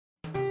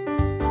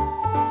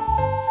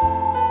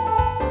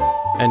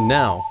And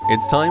now,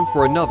 it's time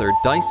for another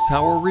Dice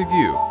Tower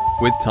review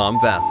with Tom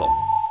Vasel.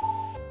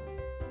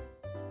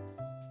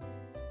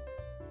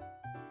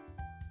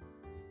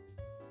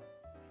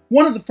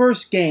 One of the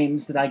first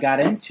games that I got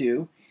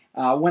into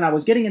when I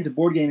was getting into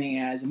board gaming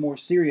as a more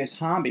serious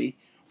hobby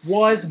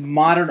was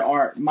Modern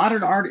Art.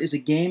 Modern Art is a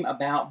game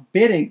about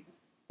bidding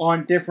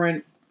on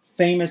different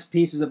famous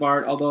pieces of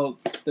art, although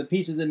the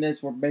pieces in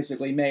this were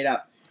basically made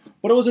up.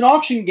 But it was an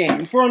auction game,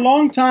 and for a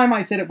long time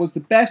I said it was the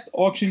best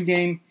auction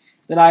game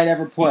that I had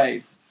ever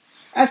played.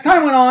 As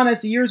time went on,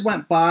 as the years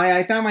went by,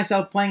 I found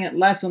myself playing it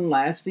less and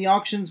less. The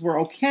auctions were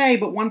okay,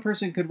 but one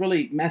person could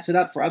really mess it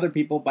up for other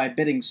people by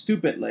bidding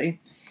stupidly.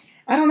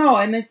 I don't know,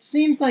 and it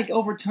seems like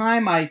over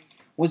time I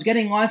was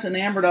getting less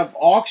enamored of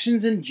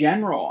auctions in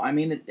general. I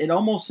mean, it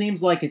almost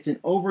seems like it's an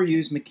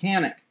overused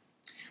mechanic.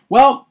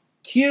 Well,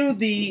 cue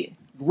the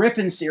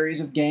Griffin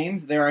series of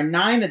games. There are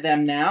 9 of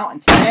them now,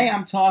 and today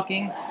I'm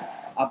talking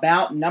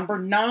about number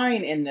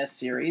 9 in this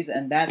series,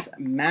 and that's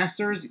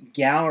Masters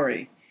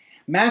Gallery.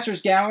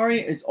 Masters Gallery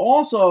is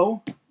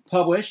also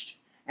published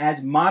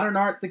as Modern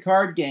Art the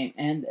card game,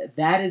 and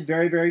that is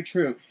very, very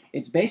true.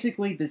 It's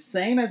basically the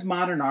same as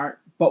Modern Art,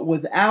 but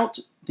without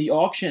the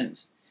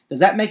auctions. Does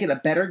that make it a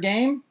better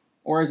game,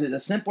 or is it a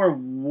simpler,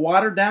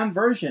 watered-down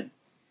version?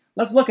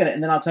 Let's look at it,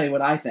 and then I'll tell you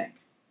what I think.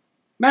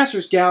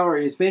 Masters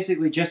Gallery is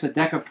basically just a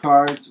deck of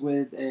cards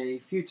with a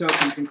few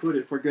tokens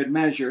included for good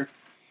measure.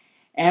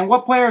 And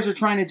what players are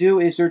trying to do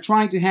is they're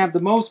trying to have the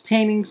most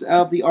paintings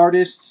of the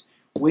artists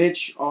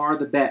which are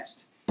the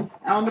best.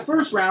 Now, in the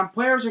first round,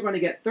 players are going to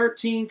get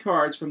 13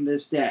 cards from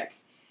this deck.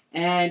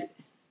 And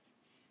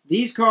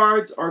these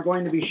cards are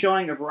going to be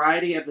showing a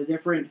variety of the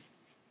different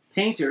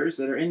painters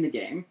that are in the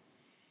game.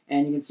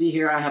 And you can see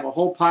here I have a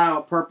whole pile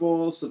of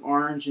purple, some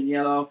orange and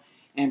yellow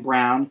and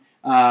brown.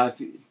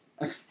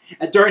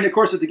 During the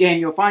course of the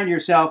game, you'll find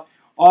yourself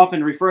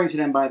often referring to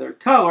them by their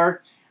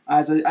color,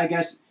 as I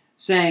guess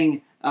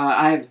saying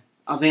I have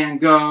a Van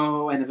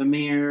Gogh and a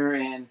Vermeer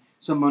and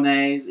some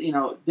Monets,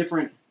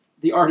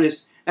 the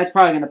artists. That's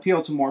probably going to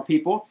appeal to more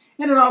people.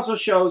 And it also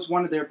shows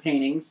one of their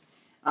paintings.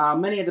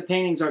 Many of the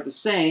paintings are the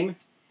same,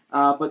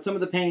 but some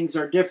of the paintings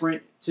are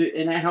different,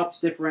 and that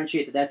helps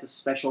differentiate that that's a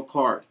special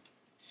card.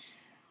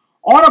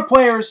 On a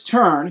player's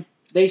turn,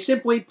 they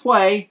simply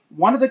play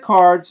one of the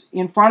cards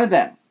in front of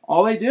them.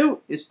 All they do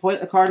is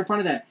put a card in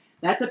front of them.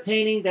 That's a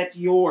painting that's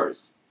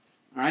yours.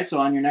 All right, so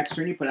on your next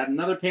turn, you put out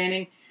another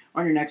painting.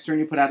 On your next turn,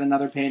 you put out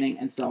another painting,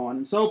 and so on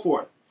and so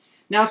forth.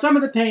 Now, some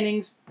of the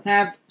paintings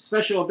have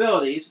special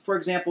abilities. For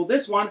example,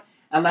 this one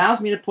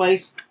allows me to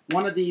place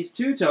one of these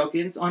 2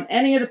 tokens on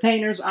any of the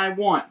painters I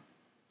want.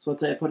 So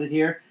let's say I put it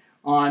here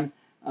on,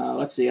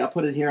 I'll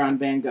put it here on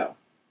Van Gogh.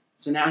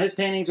 So now his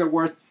paintings are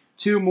worth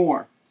 2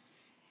 more.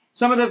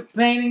 Some of the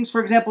paintings, for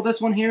example,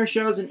 this one here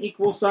shows an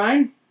equal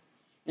sign,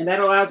 and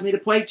that allows me to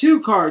play 2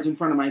 cards in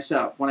front of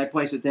myself when I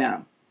place it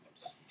down.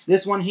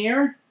 This one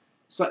here,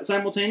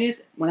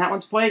 simultaneous, when that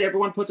one's played,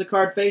 everyone puts a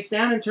card face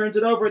down and turns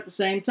it over at the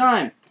same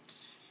time.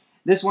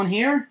 This one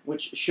here,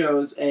 which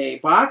shows a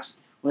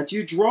box, lets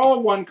you draw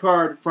 1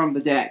 card from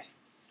the deck.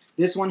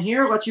 This one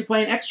here lets you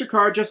play an extra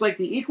card just like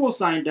the equal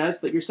sign does,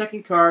 but your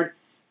second card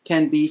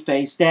can be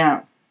face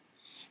down.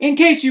 In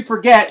case you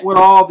forget what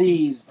all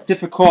these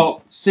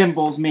difficult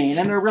symbols mean,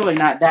 and they're really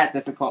not that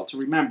difficult to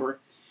remember,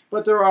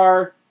 but there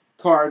are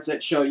cards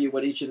that show you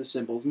what each of the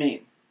symbols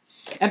mean.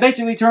 And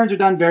basically turns are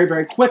done very,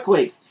 very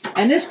quickly.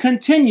 And this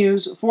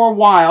continues for a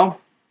while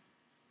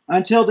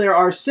until there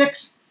are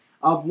 6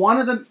 of one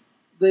of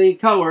the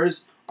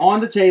colors on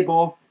the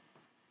table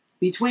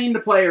between the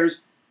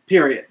players,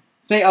 period,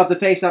 of the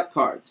face-up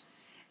cards.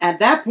 At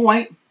that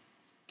point,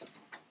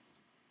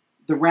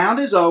 the round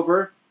is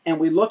over, and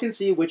we look and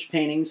see which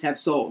paintings have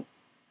sold.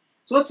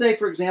 So let's say,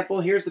 for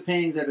example, here's the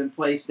paintings that have been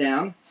placed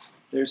down.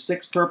 There's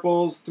 6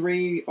 purples,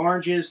 3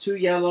 oranges, 2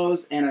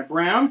 yellows, and a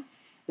brown.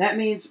 That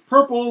means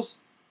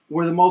purples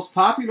were the most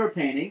popular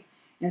painting,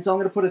 and so I'm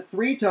going to put a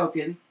 3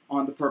 token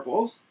on the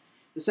purples.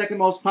 The second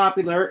most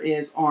popular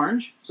is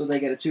orange, so they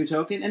get a 2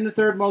 token, and the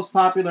third most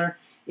popular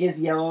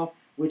is yellow,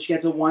 which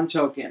gets a 1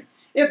 token.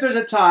 If there's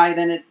a tie,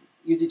 then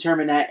you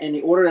determine that in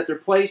the order that they're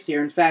placed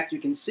here. In fact, you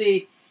can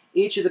see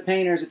each of the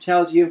painters, it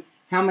tells you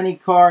how many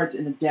cards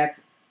in the deck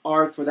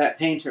are for that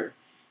painter.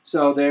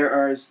 So there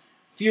are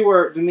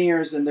fewer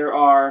Vermeers than there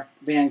are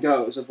Van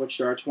Goghs, of which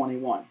there are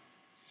 21.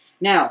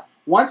 Now,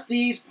 once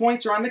these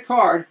points are on the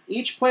card,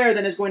 each player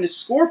then is going to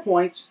score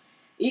points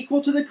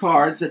equal to the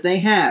cards that they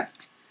have.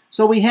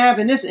 So we have,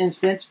 in this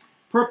instance,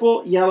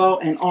 purple, yellow,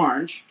 and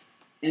orange.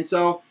 And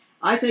so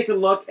I take a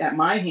look at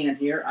my hand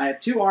here. I have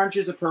 2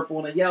 oranges, a purple,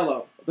 and a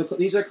yellow.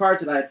 These are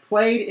cards that I have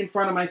played in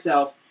front of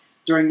myself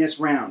during this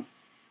round.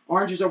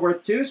 Oranges are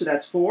worth 2, so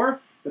that's 4.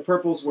 The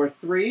purple's worth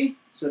 3,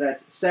 so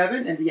that's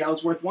 7. And the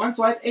yellow's worth 1,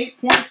 so I have 8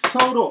 points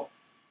total.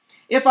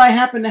 If I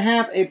happen to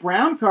have a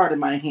brown card in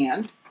my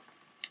hand,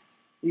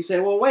 you say,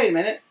 well, wait a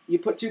minute. You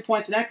put 2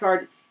 points in that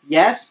card.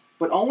 Yes,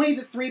 but only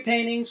the 3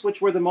 paintings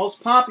which were the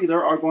most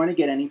popular are going to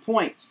get any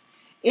points.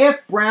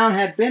 If brown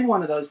had been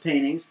one of those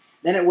paintings,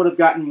 then it would have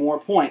gotten more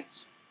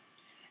points.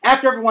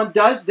 After everyone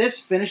does this,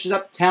 finishes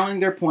up tallying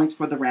their points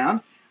for the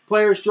round,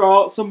 players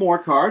draw some more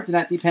cards, and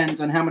that depends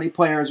on how many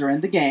players are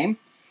in the game.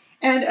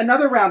 And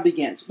another round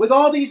begins, with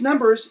all these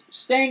numbers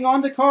staying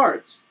on the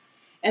cards.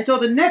 And so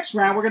the next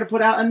round, we're going to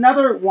put out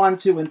another 1,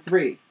 2, and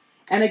 3.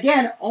 And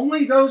again,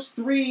 only those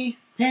 3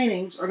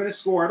 paintings are going to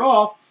score at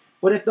all,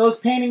 but if those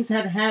paintings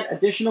have had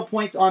additional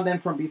points on them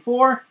from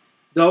before,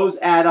 those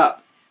add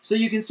up. So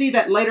you can see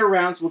that later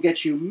rounds will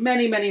get you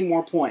many, many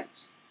more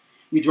points.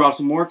 You draw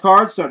some more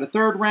cards, start the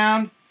third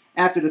round.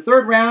 After the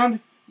third round,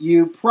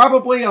 you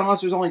probably,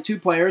 unless there's only 2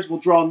 players, will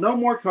draw no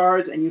more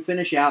cards and you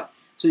finish out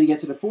till you get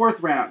to the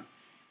fourth round.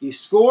 You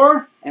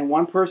score, and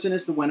one person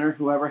is the winner,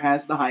 whoever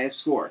has the highest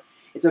score.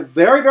 It's a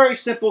very, very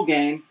simple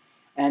game,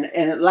 and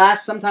it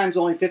lasts sometimes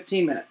only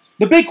 15 minutes.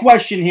 The big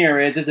question here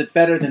is it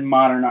better than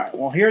modern art?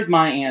 Well, here's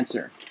my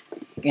answer.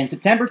 In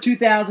September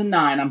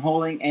 2009, I'm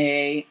holding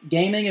a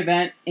gaming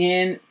event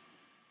in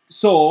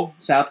Seoul,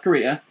 South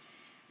Korea.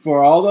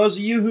 For all those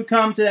of you who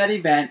come to that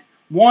event,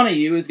 one of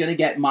you is going to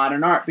get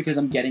modern art because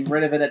I'm getting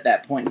rid of it at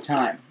that point in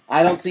time.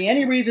 I don't see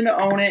any reason to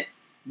own it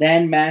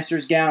than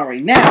Masters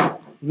Gallery. Now,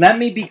 let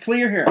me be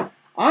clear here.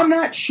 I'm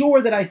not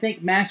sure that I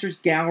think Masters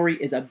Gallery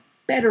is a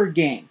better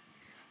game,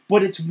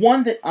 but it's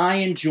one that I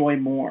enjoy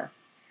more.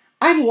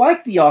 I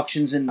like the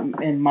auctions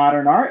in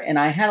modern art, and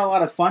I had a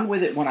lot of fun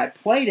with it when I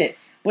played it,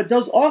 but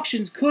those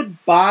auctions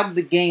could bog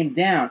the game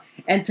down.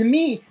 And to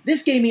me,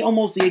 this gave me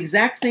almost the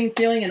exact same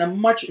feeling in a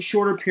much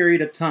shorter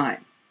period of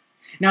time.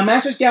 Now,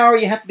 Masters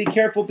Gallery, you have to be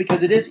careful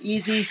because it is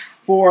easy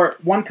for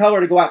one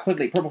color to go out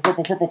quickly. Purple,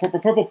 purple, purple, purple,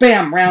 purple,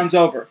 bam, round's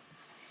over.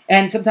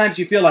 And sometimes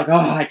you feel like, oh,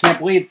 I can't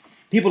believe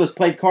people just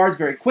played cards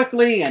very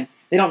quickly and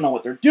they don't know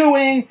what they're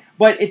doing.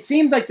 But it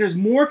seems like there's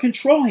more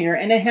control here,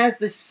 and it has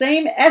the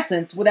same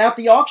essence without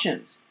the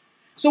auctions.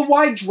 So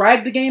why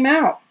drag the game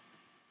out?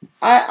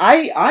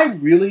 I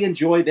really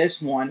enjoy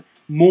this one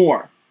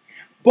more.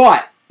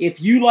 But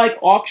if you like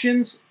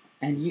auctions,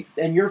 and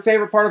your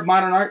favorite part of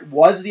modern art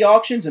was the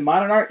auctions, and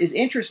modern art is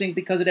interesting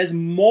because it has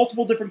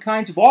multiple different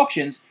kinds of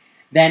auctions,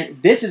 then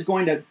this is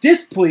going to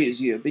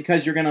displease you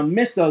because you're going to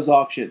miss those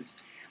auctions.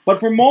 But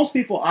for most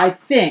people, I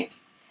think,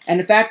 and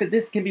the fact that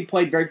this can be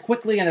played very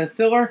quickly and a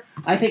filler,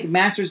 I think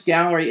Masters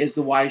Gallery is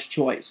the wise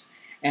choice.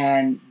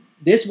 And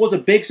this was a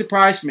big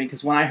surprise for me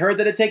because when I heard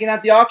that it had taken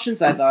out the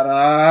auctions, I thought,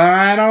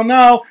 I don't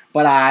know,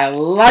 but I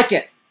like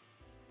it.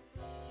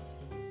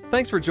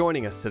 Thanks for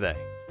joining us today.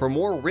 For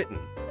more written,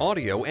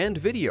 audio, and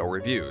video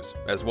reviews,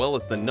 as well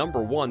as the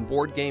 #1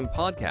 board game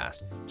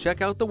podcast,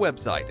 check out the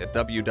website at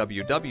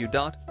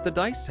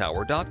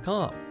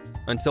www.thedicetower.com.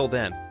 Until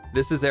then,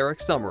 this is Eric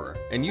Summerer,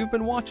 and you've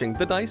been watching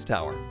The Dice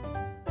Tower.